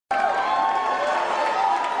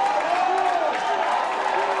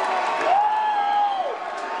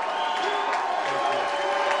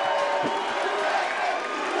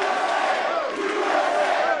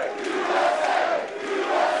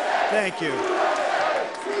Thank you.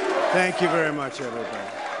 Thank you very much, everybody.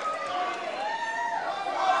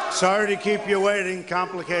 Sorry to keep you waiting.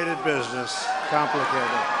 Complicated business. Complicated.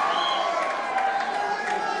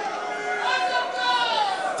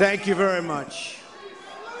 Thank you very much.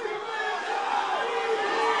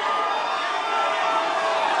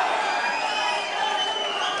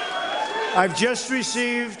 I've just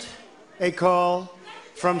received a call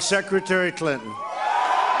from Secretary Clinton.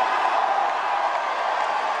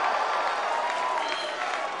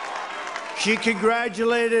 She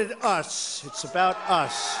congratulated us, it's about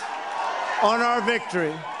us, on our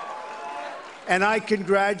victory. And I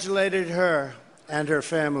congratulated her and her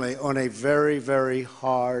family on a very, very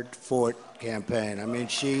hard-fought campaign. I mean,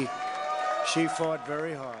 she fought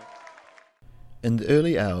very hard. In the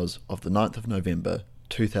early hours of the 9th of November,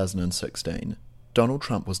 2016, Donald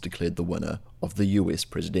Trump was declared the winner of the US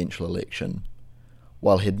presidential election.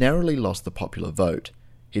 While he'd narrowly lost the popular vote,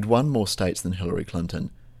 he'd won more states than Hillary Clinton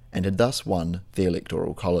and had thus won the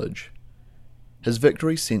Electoral College. His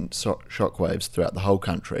victory sent shockwaves throughout the whole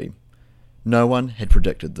country. No one had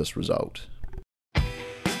predicted this result.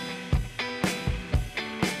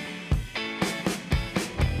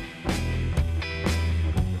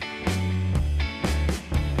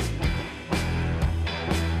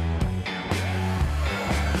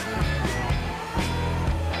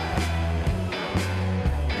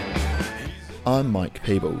 I'm Mike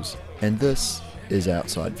Peebles, and this is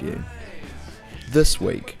Outside View. This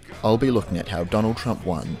week, I'll be looking at how Donald Trump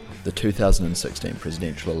won the 2016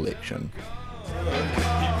 presidential election.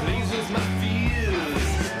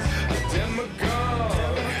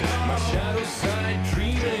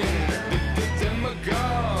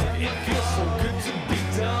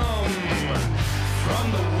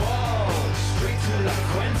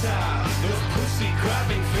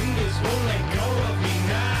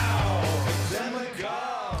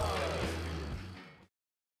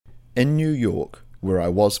 In New York, where I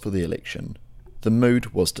was for the election, the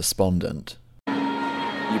mood was despondent.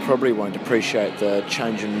 You probably won't appreciate the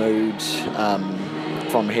change in mood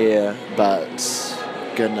from here, but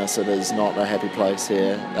goodness, it is not a happy place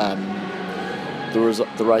here.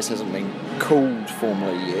 The race hasn't been called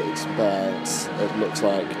formally yet, but it looks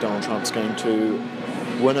like Donald Trump's going to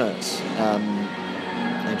win it.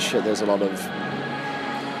 And shit, there's a lot of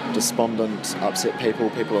despondent, upset people.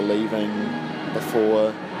 People are leaving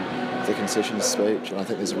before the concession speech, and I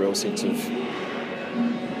think there's a real sense of,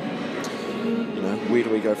 where do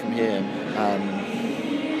we go from here?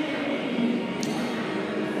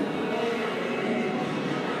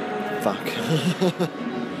 Fuck.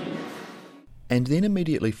 And then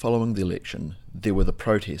immediately following the election, there were the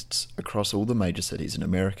protests across all the major cities in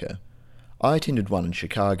America. I attended one in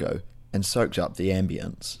Chicago and soaked up the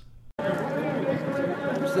ambience.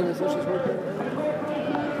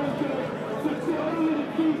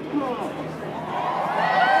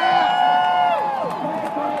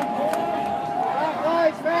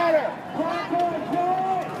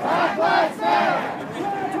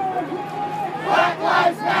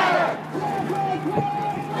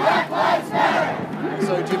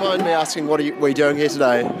 So do you mind me asking, what are we doing here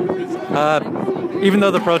today? Even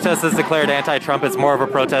though the protest is declared anti-Trump, it's more of a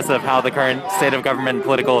protest of how the current state of government and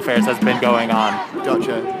political affairs has been going on.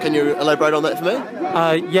 Gotcha. Can you elaborate on that for me?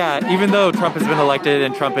 Yeah, even though Trump has been elected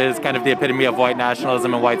and Trump is kind of the epitome of white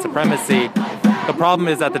nationalism and white supremacy, the problem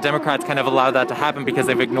is that the Democrats kind of allowed that to happen because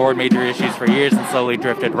they've ignored major issues for years and slowly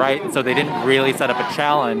drifted right, and so they didn't really set up a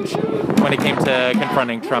challenge when it came to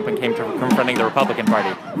confronting Trump and came to confronting the Republican Party.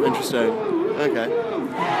 Interesting. Okay.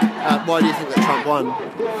 Why do you think that Trump won?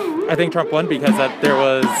 I think Trump won because there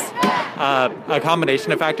was a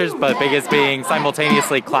combination of factors, but biggest being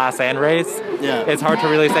simultaneously class and race. Yeah. It's hard to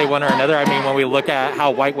really say one or another. I mean, when we look at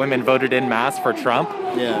how white women voted en masse for Trump,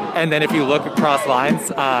 yeah. And then if you look across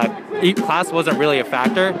lines, class wasn't really a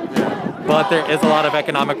factor, yeah. But there is a lot of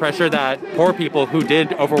economic pressure that poor people who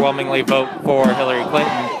did overwhelmingly vote for Hillary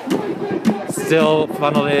Clinton still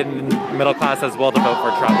funneled in middle class as well to vote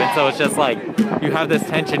for Trump. And so it's just like, you have this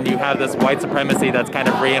tension, you have this white supremacy that's kind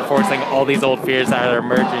of reinforcing all these old fears that are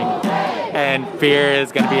emerging. And fear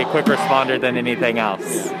is going to be a quick responder than anything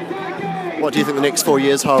else. What do you think the next 4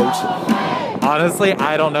 years hold? Honestly,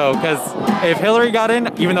 I don't know, because if Hillary got in,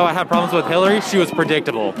 even though I had problems with Hillary, she was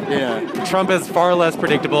predictable. Yeah. Trump is far less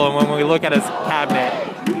predictable, and when we look at his cabinet,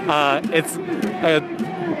 it's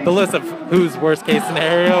the list of who's worst case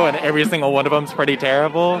scenario, and every single one of them is pretty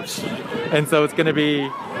terrible. And so it's going to be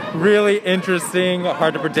really interesting,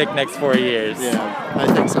 hard to predict next 4 years. Yeah. Hey,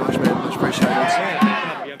 thanks so much, man. Much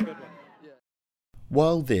appreciated.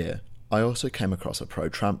 While there, I also came across a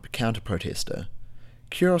pro-Trump counter-protester.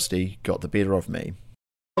 Curiosity got the better of me.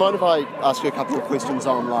 Mind if I ask you a couple of questions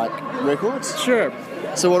on, like, records? Sure.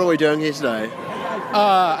 So what are we doing here today?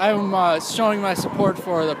 I'm showing my support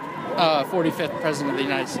for the 45th President of the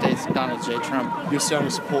United States, Donald J. Trump. You're showing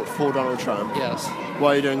support for Donald Trump? Yes.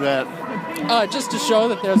 Why are you doing that? Just to show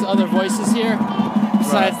that there's other voices here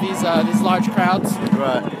besides these large crowds.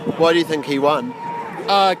 Right. Why do you think he won?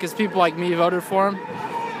 Because people like me voted for him.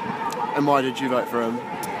 And why did you vote for him?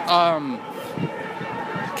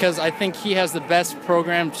 Because I think he has the best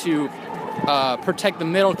program to protect the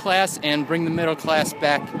middle class and bring the middle class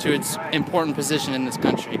back to its important position in this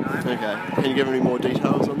country. Okay. Can you give any more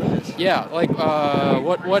details on that? Yeah, like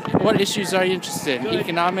what issues are you interested in?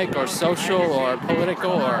 Economic or social or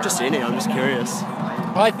political or? Just any, I'm just curious.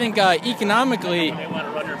 Well, I think economically,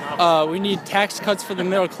 we need tax cuts for the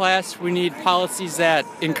middle class. We need policies that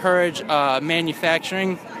encourage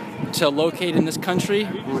manufacturing to locate in this country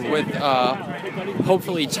with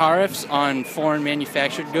hopefully tariffs on foreign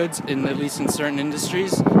manufactured goods, at least in certain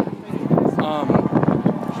industries.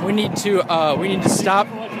 We need to stop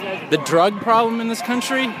the drug problem in this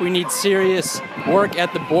country. We need serious work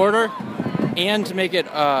at the border, and to make it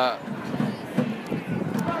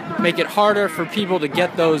harder for people to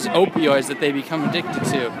get those opioids that they become addicted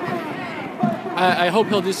to. I hope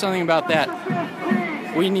he'll do something about that.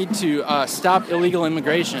 We need to stop illegal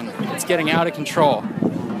immigration. It's getting out of control.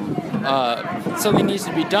 Something needs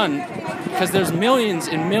to be done because there's millions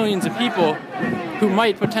and millions of people who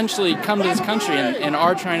might potentially come to this country and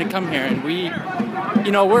are trying to come here. And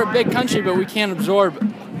we're a big country, but we can't absorb,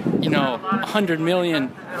 100 million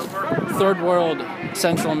third world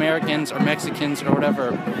Central Americans or Mexicans or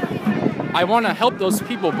whatever. I want to help those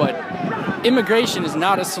people, but immigration is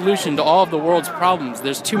not a solution to all of the world's problems.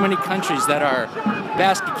 There's too many countries that are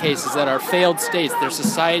basket cases, that are failed states. Their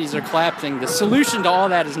societies are collapsing. The solution to all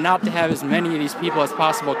that is not to have as many of these people as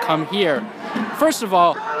possible come here. First of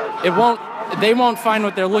all, they won't find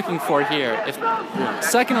what they're looking for here.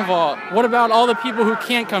 Second of all, what about all the people who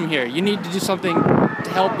can't come here? You need to do something to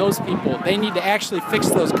help those people. They need to actually fix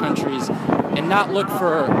those countries and not look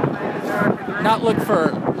for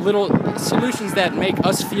little solutions that make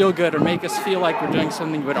us feel good or make us feel like we're doing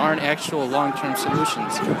something but aren't actual long-term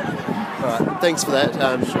solutions. All right, thanks for that.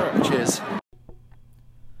 Sure. Cheers.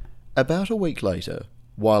 About a week later,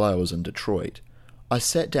 while I was in Detroit, I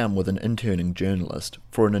sat down with an interning journalist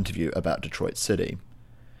for an interview about Detroit City.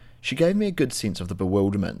 She gave me a good sense of the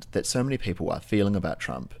bewilderment that so many people are feeling about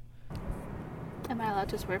Trump. Am I allowed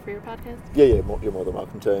to swear for your podcast? Yeah, you're more than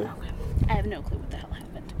welcome to. Okay. I have no clue what the hell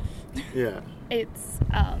happened. Yeah. It's,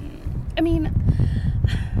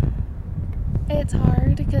 it's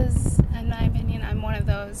hard because, in my opinion, I'm one of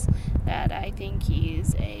those that I think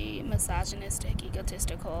he's a misogynistic,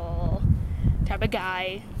 egotistical type of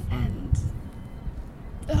guy, and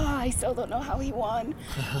I still don't know how he won.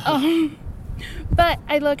 But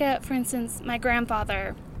I look at, for instance, my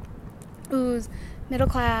grandfather, who's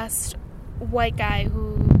middle-class, white guy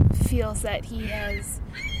who feels that he has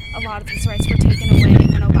a lot of his rights were taken away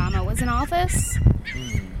when Obama was in office.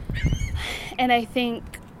 And I think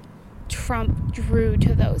Trump drew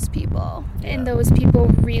to those people. Yeah. And those people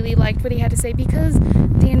really liked what he had to say because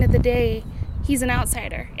at the end of the day, he's an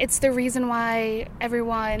outsider. It's the reason why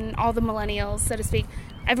everyone, all the millennials, so to speak,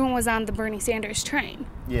 everyone was on the Bernie Sanders train.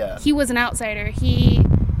 Yeah. He was an outsider.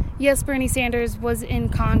 Yes, Bernie Sanders was in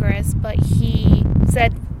Congress, but he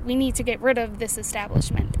said, we need to get rid of this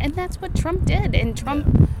establishment. And that's what Trump did. And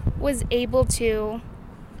Trump was able to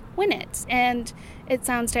win it. And it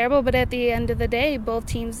sounds terrible, but at the end of the day,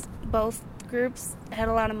 both groups had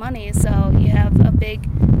a lot of money. So you have a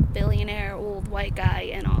big billionaire old white guy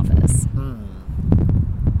in office.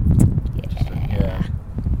 Yeah.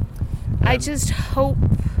 I just hope,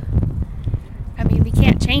 we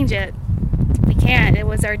can't change it. We can't.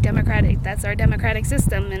 That's our democratic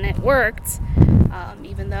system, and it worked.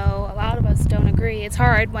 Even though a lot of us don't agree. It's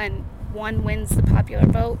hard when one wins the popular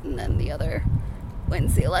vote and then the other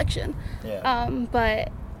wins the election. Yeah.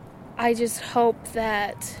 But I just hope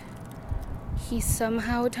that he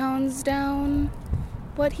somehow tones down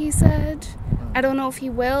what he said. I don't know if he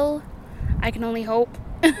will. I can only hope.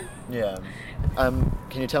 Yeah.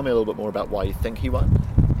 Can you tell me a little bit more about why you think he won?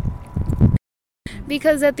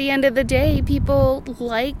 Because at the end of the day, people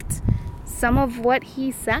liked some of what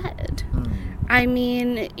he said.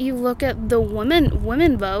 You look at the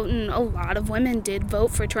women vote, and a lot of women did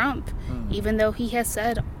vote for Trump, even though he has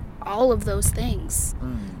said all of those things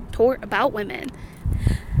about women.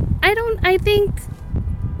 I think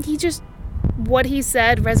what he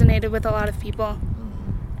said resonated with a lot of people,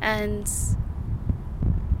 and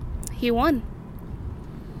he won.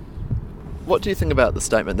 What do you think about the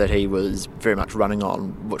statement that he was very much running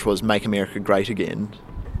on, which was "Make America Great Again"?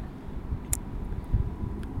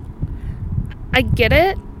 I get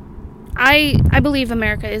it. I believe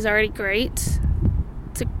America is already great.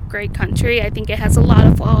 It's a great country. I think it has a lot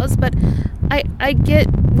of flaws, but I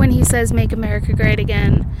get when he says "Make America Great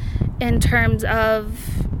Again" in terms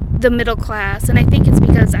of the middle class, and I think it's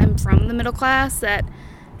because I'm from the middle class that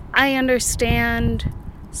I understand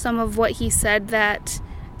some of what he said that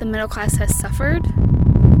the middle class has suffered.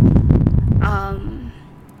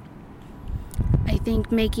 I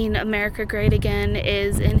think making America great again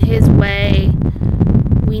is, in his way,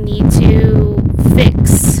 we need to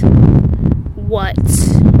fix what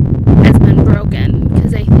has been broken,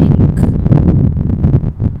 because I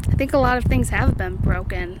think a lot of things have been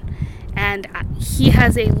broken, and he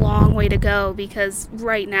has a long way to go, because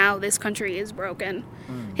right now this country is broken.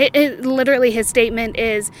 Literally his statement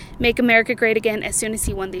is "Make America Great Again" as soon as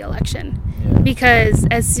he won the election. Yeah. Because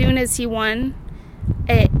as soon as he won,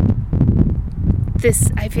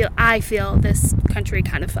 I feel this country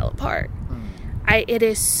kind of fell apart. It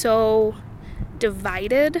is so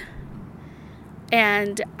divided,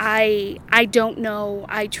 and I don't know,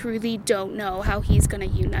 I truly don't know how he's going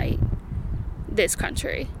to unite this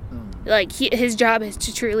country. Like, his job is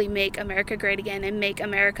to truly make America great again and make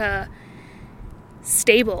America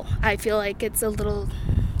stable. I feel like I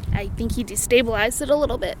think he destabilized it a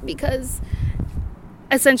little bit, because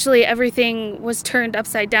essentially everything was turned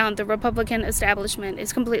upside down. The Republican establishment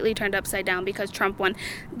is completely turned upside down because Trump won.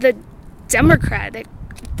 The Democrat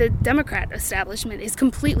establishment is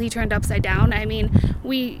completely turned upside down. I mean,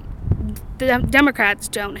 the Democrats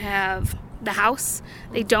don't have the House,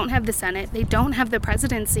 they don't have the Senate, they don't have the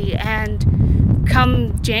presidency, and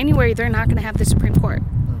come January, they're not going to have the Supreme Court.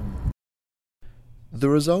 The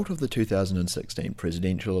result of the 2016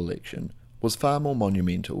 presidential election was far more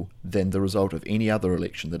monumental than the result of any other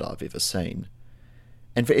election that I've ever seen.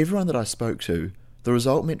 And for everyone that I spoke to, the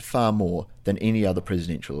result meant far more than any other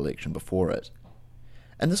presidential election before it.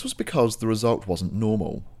 And this was because the result wasn't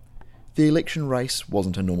normal. The election race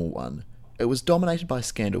wasn't a normal one. It was dominated by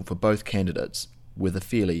scandal for both candidates, whether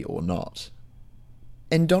fairly or not.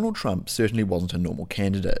 And Donald Trump certainly wasn't a normal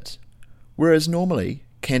candidate. Whereas normally,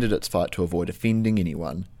 candidates fight to avoid offending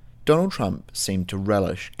anyone, Donald Trump seemed to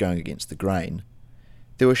relish going against the grain.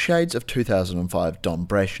 There were shades of 2005 Don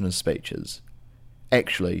Brash in his speeches.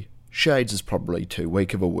 Actually, shades is probably too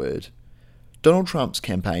weak of a word. Donald Trump's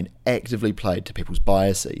campaign actively played to people's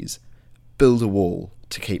biases: build a wall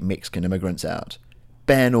to keep Mexican immigrants out,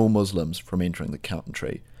 ban all Muslims from entering the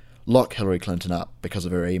country, lock Hillary Clinton up because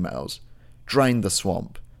of her emails, drain the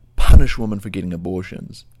swamp, punish women for getting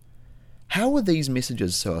abortions. How were these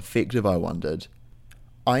messages so effective, I wondered?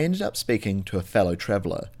 I ended up speaking to a fellow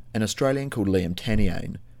traveller, an Australian called Liam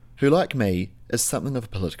Taniane, who, like me, is something of a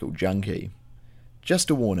political junkie. Just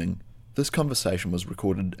a warning, this conversation was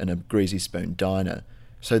recorded in a Greasy Spoon diner,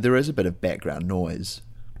 so there is a bit of background noise.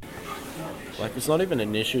 Like, it's not even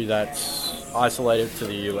an issue that's isolated to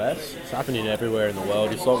the US. It's happening everywhere in the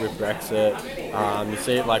world. You saw it with Brexit. You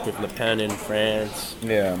see it like with Le Pen in France.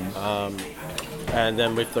 Yeah. And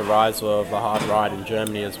then with the rise of the hard right in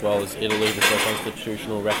Germany, as well as Italy with their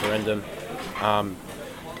constitutional referendum.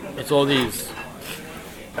 It's all these...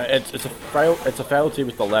 It's a faculty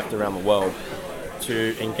with the left around the world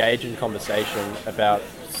to engage in conversation about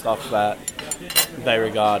stuff that they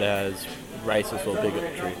regard as racist or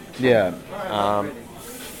bigotry. Yeah.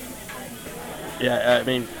 I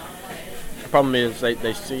mean, the problem is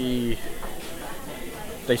they see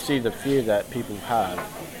the fear that people have,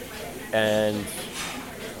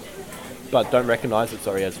 but don't recognize it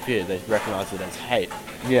as fear. They recognize it as hate.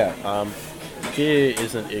 Yeah. Fear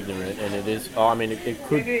isn't ignorant, and it is. It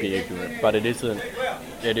could be ignorant, but it isn't.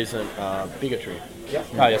 It isn't bigotry. Yeah.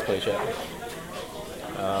 Oh, yes, please. Yeah.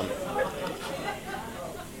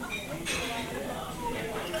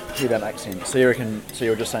 Yeah, that makes sense. So you reckon? So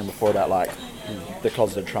you were just saying before about like the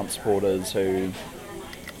closeted Trump supporters who.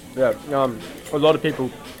 Yeah. A lot of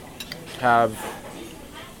people have.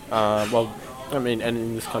 And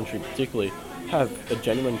in this country particularly, have a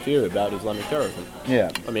genuine fear about Islamic terrorism.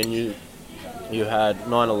 Yeah. I mean, you had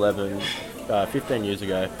 9/11 15 years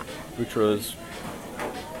ago, which was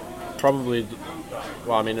probably,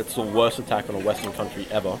 it's the worst attack on a Western country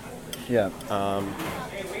ever. Yeah.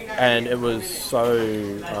 And it was so...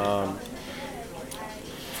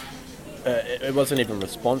 it wasn't even a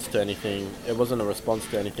response to anything. It wasn't a response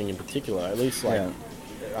to anything in particular. At least,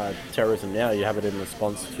 terrorism now, you have it in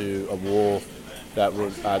response to a war that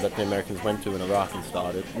the Americans went to in Iraq and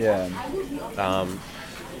started. Yeah.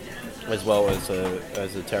 As well as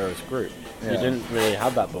a terrorist group. Yeah. You didn't really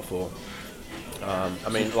have that before. I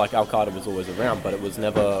mean, like Al Qaeda was always around, but it was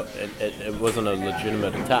never. It wasn't a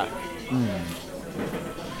legitimate attack.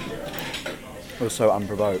 It was so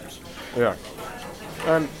unprovoked. Yeah.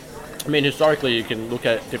 I mean, historically, you can look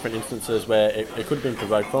at different instances where it could have been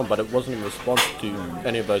provoked from, but it wasn't in response to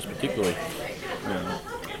any of those particularly. Yeah.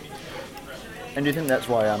 And do you think that's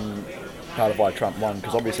why part of why Trump won?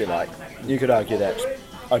 Because obviously, like, you could argue that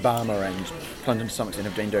Obama and Clinton to some extent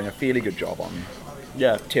have been doing a fairly good job on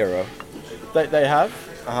terror. They have,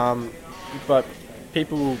 but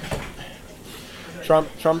people.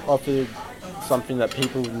 Trump offered something that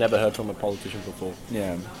people never heard from a politician before.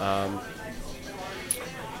 Yeah.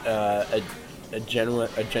 A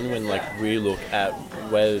genuine like relook at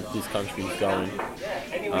where this country is going,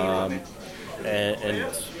 and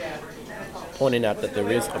pointing out that there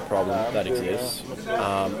is a problem that exists,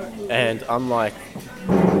 and unlike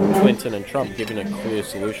Clinton and Trump, giving a clear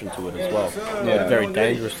solution to it as well. Yeah. A very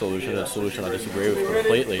dangerous solution, a solution I disagree with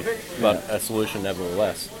completely, but a solution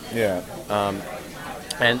nevertheless. Yeah.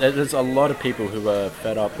 And there's a lot of people who are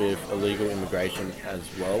fed up with illegal immigration as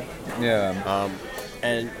well. Yeah.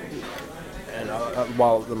 And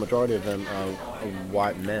while the majority of them are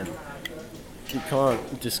white men, you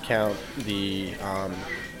can't discount the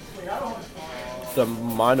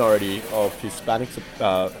minority of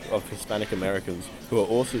Hispanic Americans who are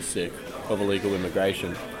also sick of illegal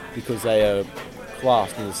immigration because they are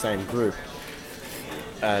classed in the same group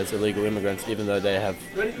as illegal immigrants, even though they have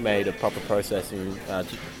made a proper processing, gone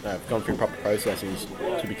through proper processing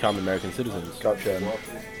to become American citizens. Gotcha.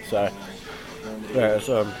 So, yeah,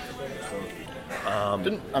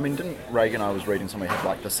 Didn't Reagan, I was reading somewhere, had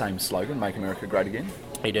like the same slogan, "Make America Great Again"?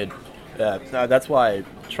 he did. No, that's why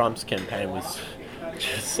Trump's campaign was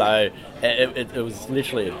just so. It was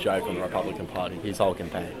literally a joke on the Republican Party. His whole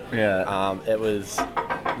campaign. Yeah. It was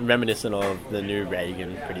reminiscent of the new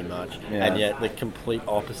Reagan, pretty much, and yet the complete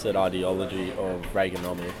opposite ideology of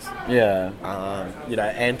Reaganomics. Yeah.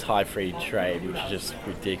 Anti-free trade, which is just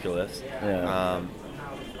ridiculous. Yeah.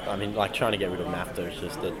 I mean, like trying to get rid of NAFTA is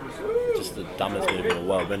just the dumbest move in the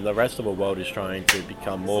world. When the rest of the world is trying to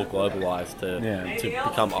become more globalized, to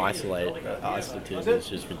become isolative is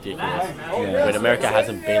just ridiculous. Yeah. When America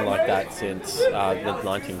hasn't been like that since the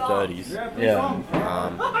 1930s. Yeah.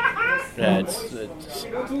 It's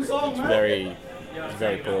very,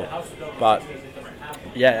 very poor. But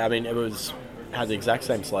yeah, I mean, had the exact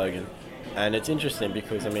same slogan. And it's interesting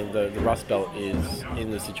because, I mean, the Rust Belt is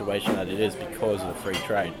in the situation that it is because of free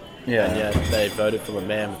trade. Yeah. And yet they voted for a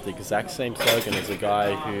man with the exact same slogan as the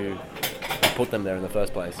guy who put them there in the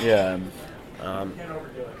first place. Yeah. I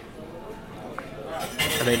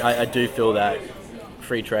mean, I do feel that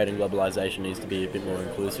free trade and globalization needs to be a bit more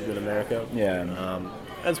inclusive in America. Yeah.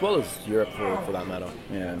 As well as Europe, for that matter.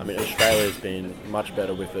 Yeah. I mean, Australia's been much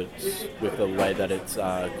better with the way that it's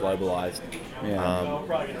globalized. Yeah.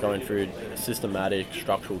 Going through systematic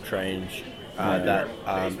structural change that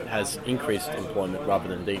has increased employment rather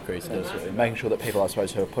than decreased it. Making sure that people, I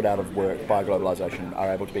suppose, who are put out of work by globalisation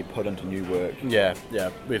are able to be put into new work. Yeah,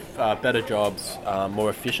 with better jobs,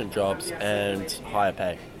 more efficient jobs, and higher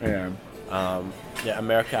pay. Yeah.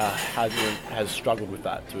 America has struggled with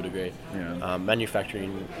that to a degree. Yeah.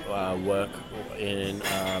 Manufacturing work in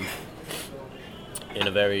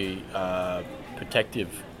a very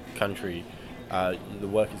protective country, the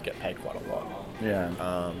workers get paid quite a lot.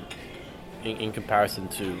 Yeah. In comparison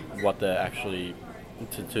to what they're actually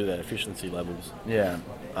to their efficiency levels. Yeah.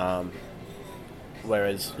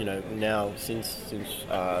 Whereas now since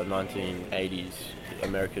 1980s,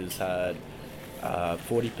 America's had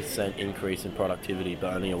 40% increase in productivity,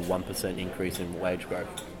 but only a 1% increase in wage growth.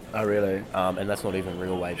 Oh, really? And that's not even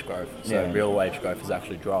real wage growth. So Yeah. real wage growth has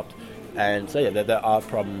actually dropped. And so there are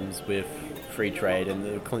problems with free trade, and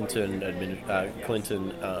the Clinton didn't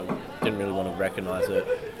really want to recognise it.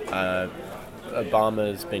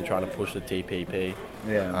 Obama's been trying to push the TPP.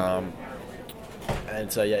 Yeah.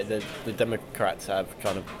 And so the Democrats have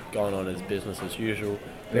kind of gone on as business as usual.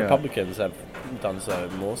 The Yeah. Republicans have done so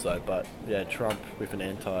more so, but Trump with an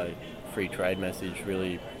anti-free trade message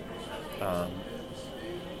really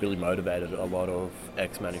motivated a lot of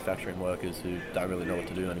ex-manufacturing workers who don't really know what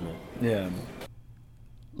to do anymore. Yeah.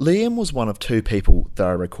 Liam was one of two people that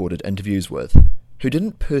I recorded interviews with who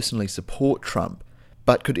didn't personally support Trump,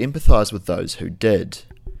 but could empathise with those who did.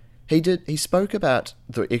 He spoke about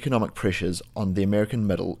the economic pressures on the American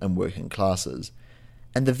middle and working classes,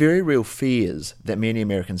 and the very real fears that many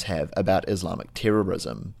Americans have about Islamic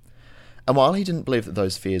terrorism. And while he didn't believe that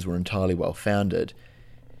those fears were entirely well-founded,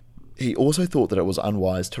 he also thought that it was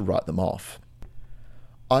unwise to write them off.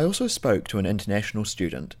 I also spoke to an international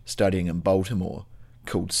student studying in Baltimore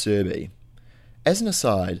called Serby, As an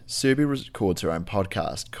aside, Serby records her own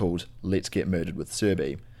podcast called Let's Get Murdered with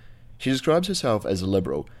Serby. She describes herself as a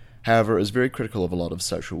liberal, however is very critical of a lot of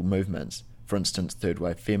social movements, for instance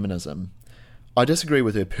third-wave feminism. I disagree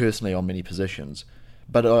with her personally on many positions,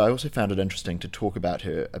 but I also found it interesting to talk about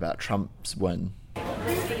Trump's win.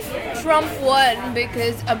 Trump won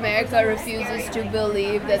because America refuses to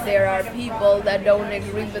believe that there are people that don't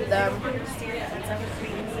agree with them.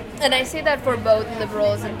 And I say that for both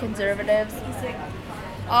liberals and conservatives.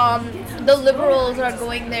 The liberals are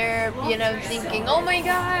going there, thinking, oh my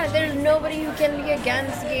God, there's nobody who can be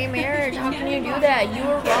against gay marriage. How can you do that?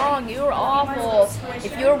 You're wrong. You're awful.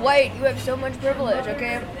 If you're white, you have so much privilege,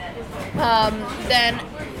 okay? Then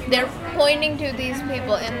they're pointing to these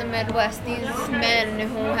people in the Midwest, these men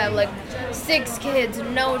who have 6 kids,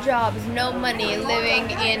 no jobs, no money, living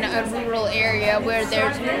in a rural area where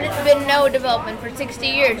there's been no development for 60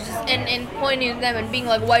 years, and pointing to them and being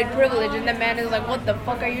like white privilege, and the man is like, what the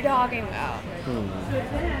fuck are you talking about?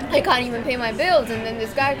 I can't even pay my bills, and then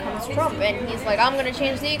this guy comes, Trump, and he's like, I'm gonna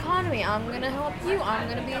change the economy, I'm gonna help you, I'm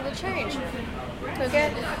gonna be the change. Okay?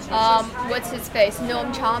 What's his face?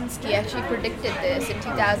 Noam Chomsky actually predicted this in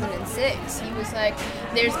 2006. He was like,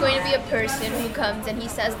 there's going to be a person who comes and he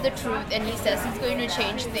says the truth and he says he's going to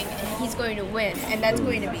change things and he's going to win, and that's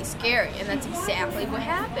going to be scary, and that's exactly what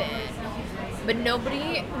happened. But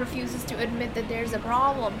nobody refuses to admit that there's a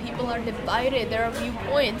problem. People are divided, there are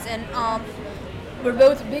viewpoints, and we're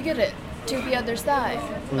both bigoted to the other side.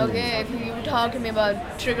 Okay, if you talk to me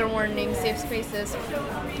about trigger warnings, safe spaces,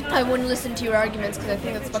 I wouldn't listen to your arguments because I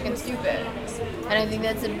think that's fucking stupid. And I think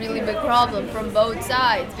that's a really big problem from both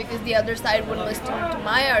sides, because the other side wouldn't listen to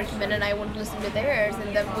my argument and I wouldn't listen to theirs,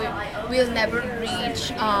 and then we'll never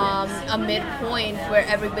reach a midpoint where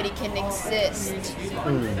everybody can exist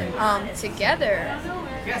together.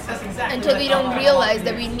 Until we don't realize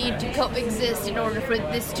that we need to coexist in order for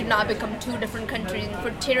this to not become 2 different countries, and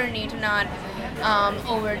for tyranny to not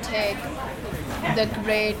overtake the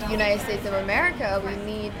great United States of America. We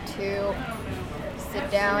need to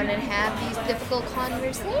sit down and have these difficult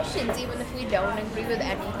conversations, even if we don't agree with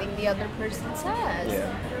anything the other person says.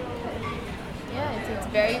 Yeah, it's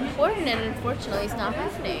very important, and unfortunately it's not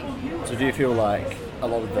happening. So do you feel like a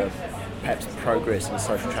lot of the perhaps progress and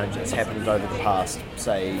social change that's happened over the past,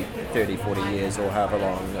 say, 30, 40 years or however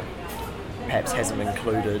long, perhaps hasn't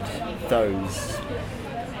included those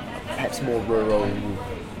perhaps more rural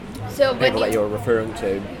people that you're referring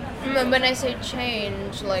to? When I say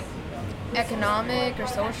change, like economic or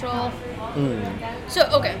social? So,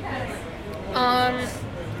 okay.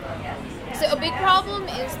 So a big problem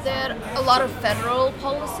is that a lot of federal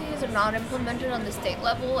policies are not implemented on the state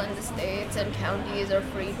level, and the states and counties are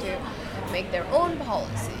free to make their own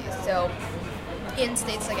policies. So in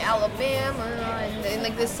states like Alabama and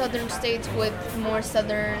like the southern states with more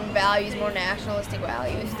southern values, more nationalistic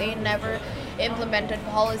values, they never implemented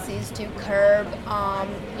policies to curb,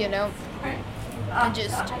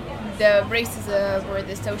 just the racism or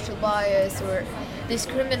the social bias or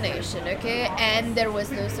discrimination, okay? And there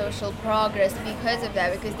was no social progress because of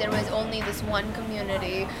that, because there was only this one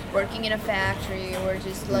community working in a factory or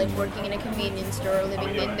just like working in a convenience store,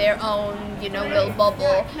 living in their own, little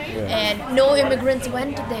bubble, and no immigrants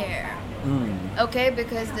went there. Okay,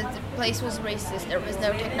 because the place was racist, there was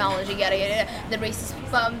no technology, yada yada. The racist,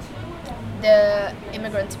 the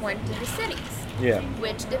immigrants went to the cities.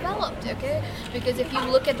 Which developed, okay? Because if you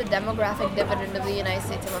look at the demographic dividend of the United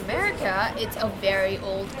States of America, it's a very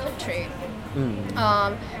old country.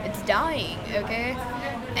 It's dying, okay?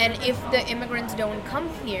 And if the immigrants don't come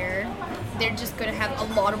here, they're just going to have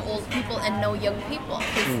a lot of old people and no young people.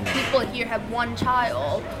 Because people here have 1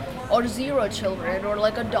 child or 0 children, or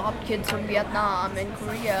like adopt kids from Vietnam and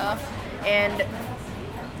Korea, and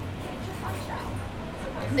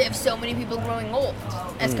they have so many people growing old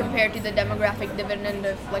as compared to the demographic dividend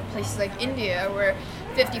of like places like India, where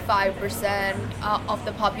 55% of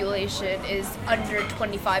the population is under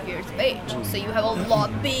 25 years of age. So you have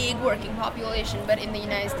a big working population. But in the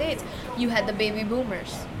United States, you had the baby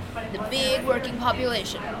boomers, the big working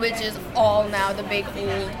population, which is all now the big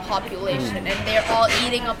old population, and they're all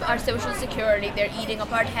eating up our social security, they're eating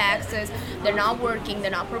up our taxes, they're not working, they're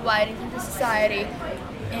not providing to the society.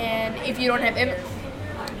 And if you don't have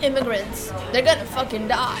immigrants, they're gonna fucking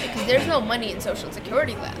die, because there's no money in social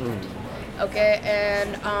security left. Okay,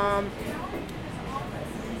 and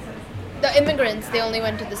the immigrants, they only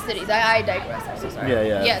went to the cities. I digress, I'm so sorry.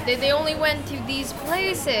 Yeah. Yeah, they only went to these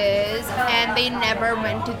places and they never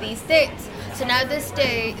went to these states. So now these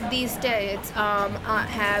states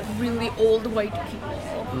have really old white people.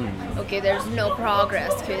 Okay, there's no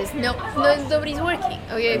progress because nobody's working.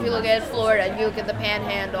 Okay, if you look at Florida, if you look at the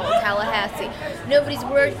Panhandle, Tallahassee, nobody's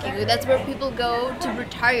working. That's where people go to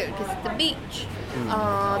retire because it's the beach.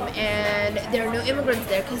 And there are no immigrants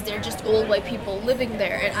there because they're just old white people living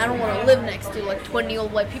there, and I don't want to live next to like 20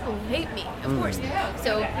 old white people who hate me, of course.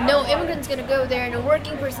 So no immigrant's gonna go there, no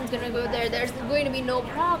working person's gonna go there. There's going to be no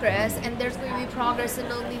progress, and there's going to be progress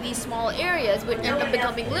in only these small areas, which end up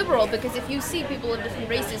becoming liberal. Because if you see people of different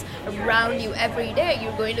races around you every day,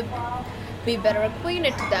 you're going to be better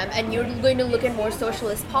acquainted to them, and you're going to look at more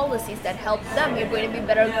socialist policies that help them. You're going to be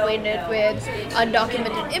better acquainted with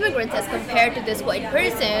undocumented immigrants as compared to this white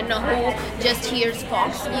person who just hears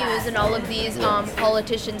Fox News and all of these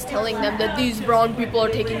politicians telling them that these brown people are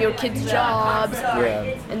taking your kids' jobs,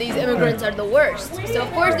 and these immigrants are the worst. So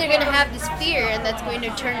of course they're going to have this fear, and that's going to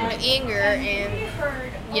turn into anger and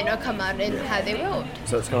come out in how they vote.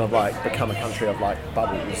 So it's kind of like become a country of like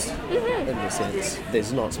bubbles in the sense.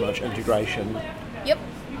 There's not so much integration. Yep.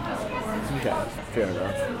 Okay, fair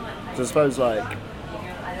enough. So I suppose like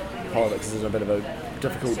politics is in a bit of a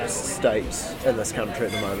difficult state in this country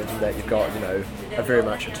at the moment, in that you've got a very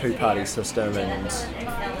much a two-party system and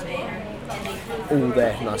all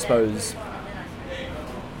that, and I suppose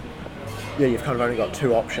you've kind of only got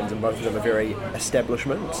two options, and both of them are very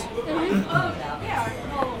establishment.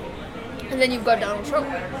 And then you've got Donald Trump.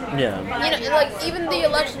 Yeah. Like even the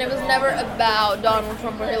election, it was never about Donald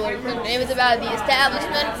Trump or Hillary Clinton. It was about the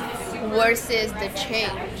establishment versus the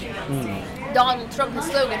change. Donald Trump, his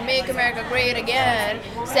slogan, "Make America Great Again,"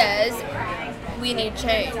 says we need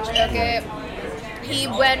change. Okay.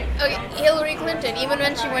 Hillary Clinton, even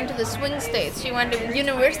when she went to the swing states, she went to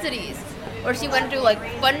universities, or she went to like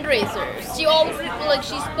fundraisers. She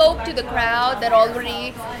spoke to the crowd that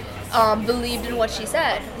already believed in what she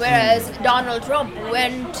said. Whereas Donald Trump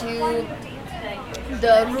went to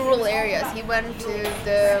the rural areas. He went to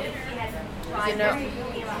the,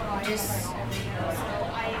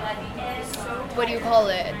 what do you call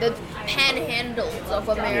it? The panhandles of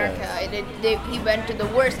America. He went to the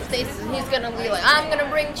worst places. He's gonna be like, I'm gonna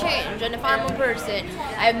bring change. And if I'm a person,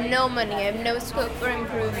 I have no money, I have no scope for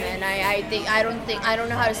improvement. I don't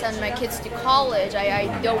know how to send my kids to college. I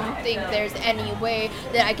don't think there's any way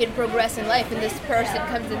that I can progress in life. And this person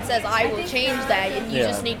comes and says, I will change that, and you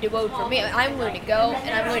just need to vote for me. I'm going to go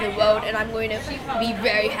and I'm going to vote, and I'm going to be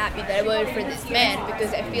very happy that I voted for this man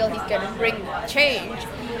because I feel he's gonna bring change.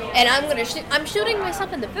 And I'm shooting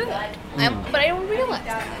myself in the foot, but I don't realize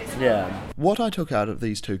that. Yeah. What I took out of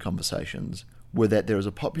these two conversations were that there is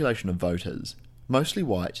a population of voters, mostly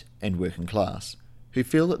white and working class, who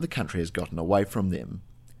feel that the country has gotten away from them.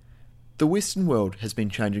 The Western world has been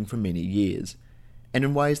changing for many years, and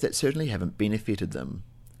in ways that certainly haven't benefited them.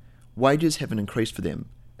 Wages haven't increased for them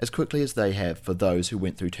as quickly as they have for those who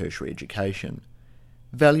went through tertiary education.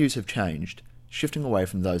 Values have changed, shifting away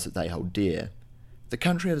from those that they hold dear. The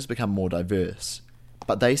country has become more diverse,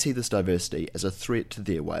 but they see this diversity as a threat to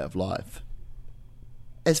their way of life.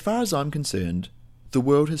 As far as I'm concerned, the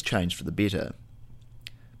world has changed for the better.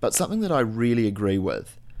 But something that I really agree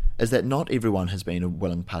with is that not everyone has been a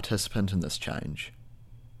willing participant in this change.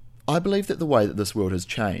 I believe that the way that this world has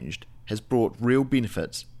changed has brought real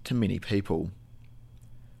benefits to many people.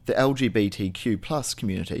 The LGBTQ+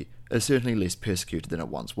 community is certainly less persecuted than it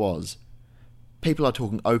once was. People are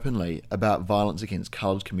talking openly about violence against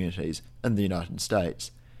coloured communities in the United States,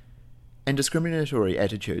 and discriminatory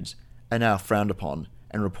attitudes are now frowned upon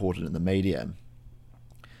and reported in the media.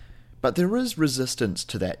 But there is resistance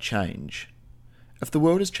to that change. If the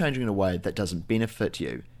world is changing in a way that doesn't benefit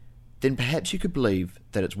you, then perhaps you could believe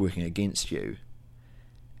that it's working against you.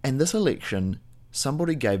 And this election,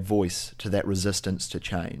 somebody gave voice to that resistance to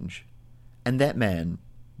change, and that man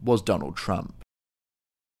was Donald Trump.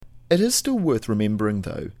 It is still worth remembering,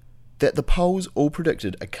 though, that the polls all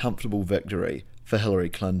predicted a comfortable victory for Hillary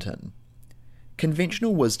Clinton.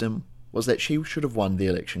 Conventional wisdom was that she should have won the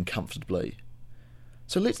election comfortably.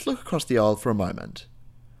 So let's look across the aisle for a moment.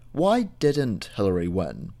 Why didn't Hillary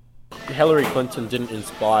win? Hillary Clinton didn't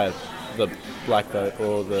inspire the black vote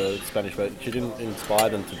or the Spanish vote. She didn't inspire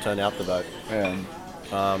them to turn out the vote.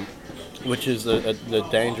 Which is the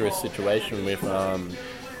dangerous situation with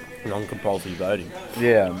non-compulsory voting.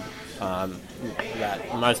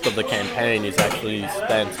 That most of the campaign is actually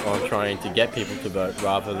spent on trying to get people to vote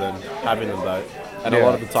rather than having them vote. And a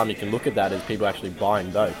lot of the time you can look at that as people actually buying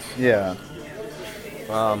votes.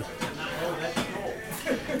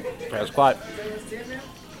 Yeah, it's quite.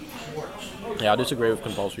 Yeah, I disagree with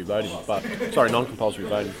compulsory voting, but non-compulsory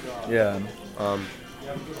voting. Yeah.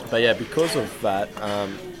 But yeah, because of that,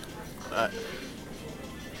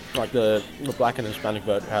 like the black and Hispanic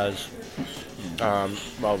vote has,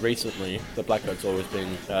 recently the black vote's always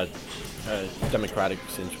been Democratic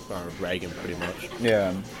since Reagan, pretty much.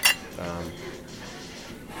 Yeah.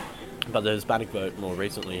 But the Hispanic vote more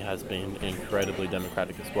recently has been incredibly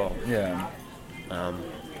Democratic as well. Yeah.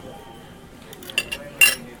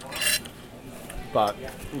 But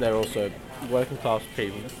they're also working class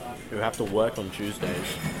people who have to work on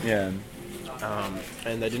Tuesdays. Yeah.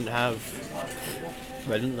 And they didn't have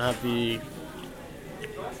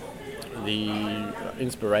the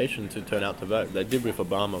inspiration to turn out to vote. They did with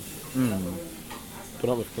Obama. But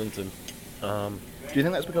not with Clinton. Do you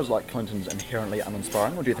think that's because like Clinton's inherently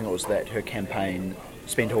uninspiring, or do you think it was that her campaign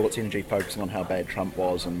spent all its energy focusing on how bad Trump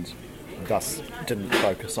was and thus didn't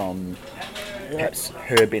focus on perhaps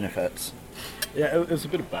her benefits? Yeah, it was a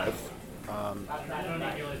bit of both.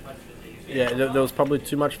 There was probably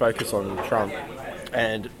too much focus on Trump,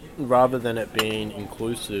 and rather than it being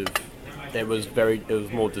inclusive, it was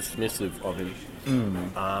more dismissive of him.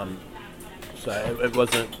 So it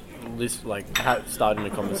wasn't starting a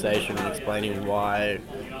conversation and explaining why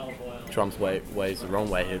Trump's way's the wrong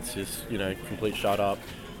way. It's just complete shut up.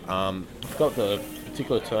 I forgot the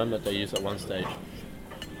particular term that they used at one stage.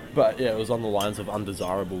 But yeah, it was on the lines of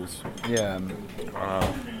undesirables. Yeah.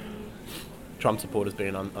 Trump supporters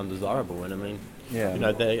being undesirable, and I mean,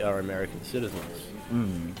 they are American citizens.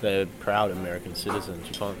 They're proud American citizens.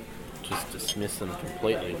 You can't just dismiss them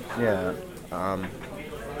completely. Yeah.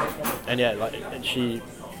 And yeah, like she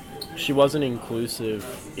wasn't inclusive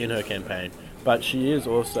in her campaign, but she is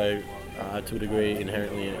also, to a degree,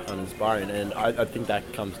 inherently uninspiring, and I think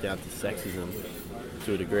that comes down to sexism,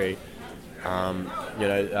 to a degree.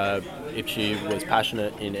 If she was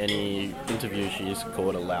passionate in any interview, she is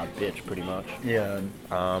called a loud bitch, pretty much. Yeah.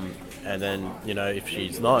 And then, if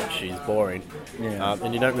she's not, she's boring. Yeah.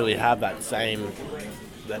 And you don't really have that same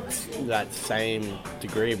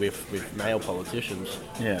degree with male politicians.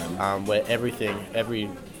 Yeah. Where every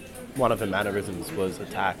one of her mannerisms was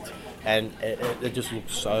attacked, and it just looked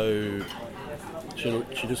so. She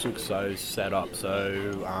just looked so set up, so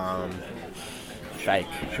fake.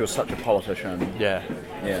 She was such a politician. Yeah.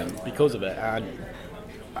 Yeah. Because of it. And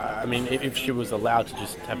I mean, if she was allowed to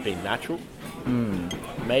just have been natural,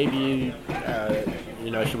 maybe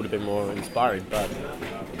she would have been more inspiring. But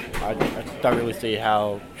I don't really see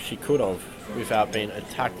how she could have without being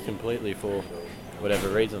attacked completely for whatever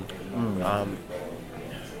reason.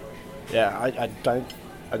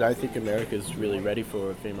 I don't think America's really ready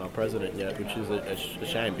for a female president yet, which is a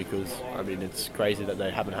shame, because I mean it's crazy that they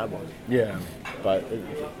haven't had one. Yeah. But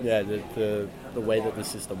the way that the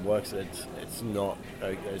system works, it's not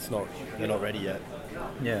they're not ready yet.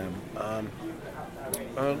 Yeah.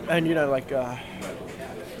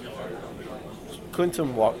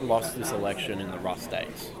 Clinton lost this election in the Rust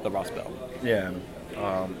states, the Rust Belt. Yeah.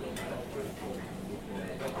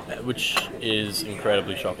 Which is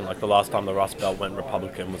incredibly shocking. Like the last time the Rust Belt went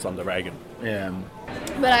Republican was under Reagan. Yeah.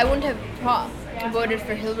 But I wouldn't have voted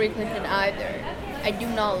for Hillary Clinton either. I do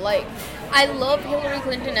not like. I love Hillary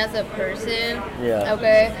Clinton as a person. Yeah.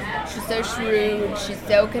 Okay? She's so shrewd. She's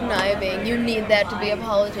so conniving. You need that to be a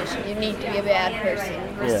politician. You need to be a bad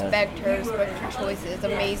person. Respect her. Respect her choices.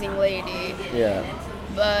 Amazing lady. Yeah.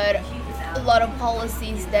 But a lot of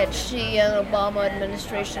policies that she and Obama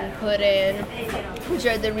administration put in, which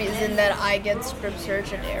are the reason that I get strip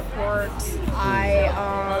searched at airports. I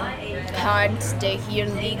can't stay here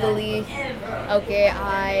legally. Okay,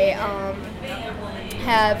 I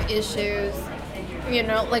have issues,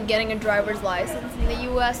 like getting a driver's license in the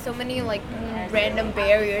U.S. So many random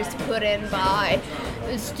barriers put in by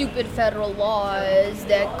stupid federal laws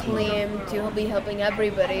that claim to be helping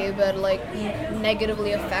everybody, but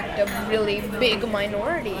negatively affect a really big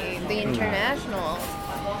minority, the internationals.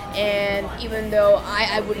 And even though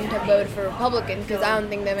I wouldn't have voted for Republican because I don't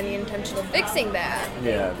think they have any intention of fixing that.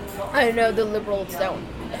 Yeah. I know the liberals don't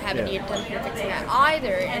have any intention of fixing that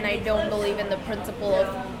either, and I don't believe in the principle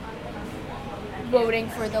of voting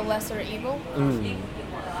for the lesser evil.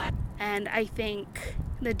 And I think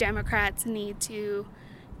the Democrats need to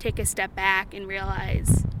take a step back and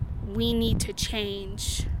realize we need to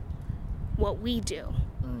change what we do.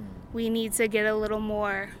 We need to get a little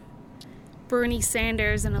more Bernie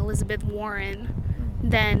Sanders and Elizabeth Warren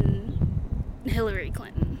than Hillary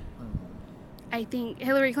Clinton. I think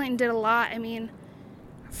Hillary Clinton did a lot. I mean,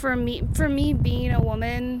 for me being a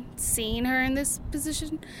woman, seeing her in this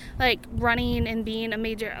position, like running and being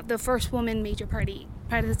the first woman major party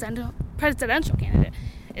presidential candidate,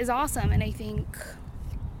 is awesome. And I think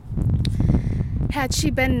had she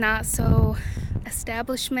been not so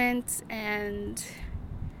establishment, and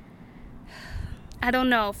I don't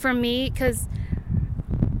know, for me, because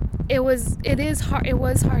it was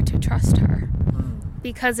hard to trust her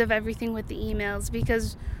because of everything with the emails,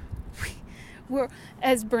 because we're,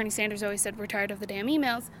 as Bernie Sanders always said, we're tired of the damn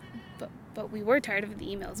emails, but we were tired of the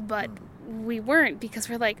emails, but we weren't, because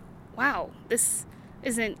we're like, wow, this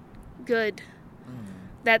isn't good.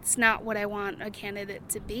 That's not what I want a candidate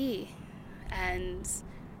to be. And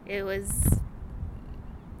it was,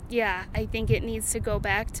 I think it needs to go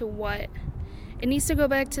back to the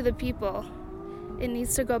people. It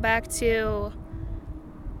needs to go back to,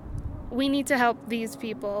 we need to help these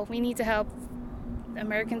people. We need to help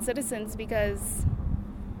American citizens, because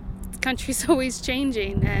the country's always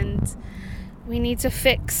changing, and we need to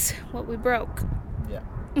fix what we broke.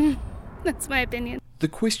 Yeah. That's my opinion. The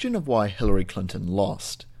question of why Hillary Clinton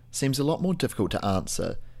lost seems a lot more difficult to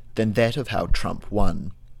answer than that of how Trump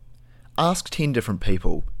won. Ask 10 different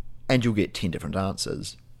people, and you'll get 10 different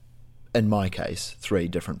answers. In my case, 3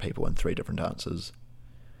 different people and 3 different answers.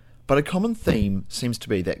 But a common theme seems to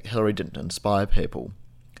be that Hillary didn't inspire people.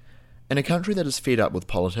 In a country that is fed up with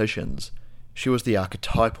politicians, she was the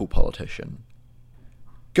archetypal politician.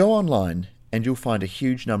 Go online and you'll find a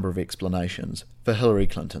huge number of explanations for Hillary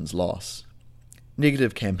Clinton's loss.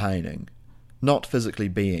 Negative campaigning, not physically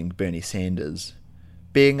being Bernie Sanders,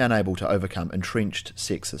 being unable to overcome entrenched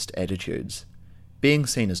sexist attitudes, being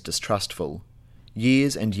seen as distrustful,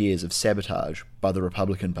 years and years of sabotage by the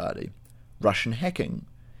Republican Party, Russian hacking,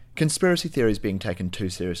 conspiracy theories being taken too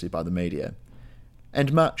seriously by the media,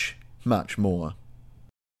 and much, much more.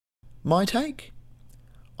 My take?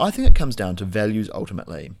 I think it comes down to values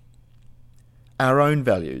ultimately. Our own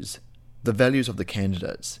values, the values of the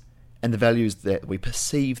candidates, and the values that we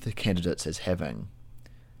perceive the candidates as having.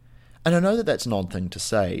 And I know that that's an odd thing to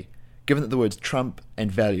say, given that the words Trump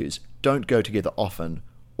and values don't go together often,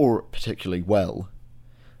 or particularly well.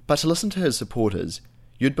 But to listen to his supporters,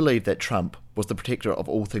 you'd believe that Trump was the protector of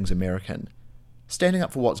all things American, standing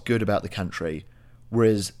up for what's good about the country,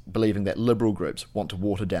 whereas believing that liberal groups want to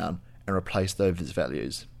water down and replace those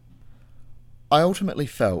values. I ultimately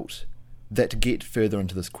felt that to get further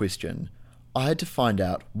into this question, I had to find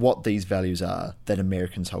out what these values are that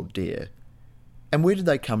Americans hold dear. And where did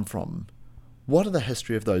they come from? What are the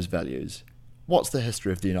history of those values? What's the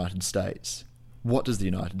history of the United States? What does the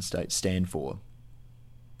United States stand for?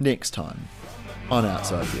 Next time on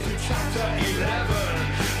Outside View. Chapter 11,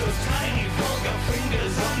 those tiny vulgar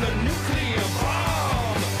fingers on the nuclear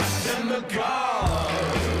bomb. Then the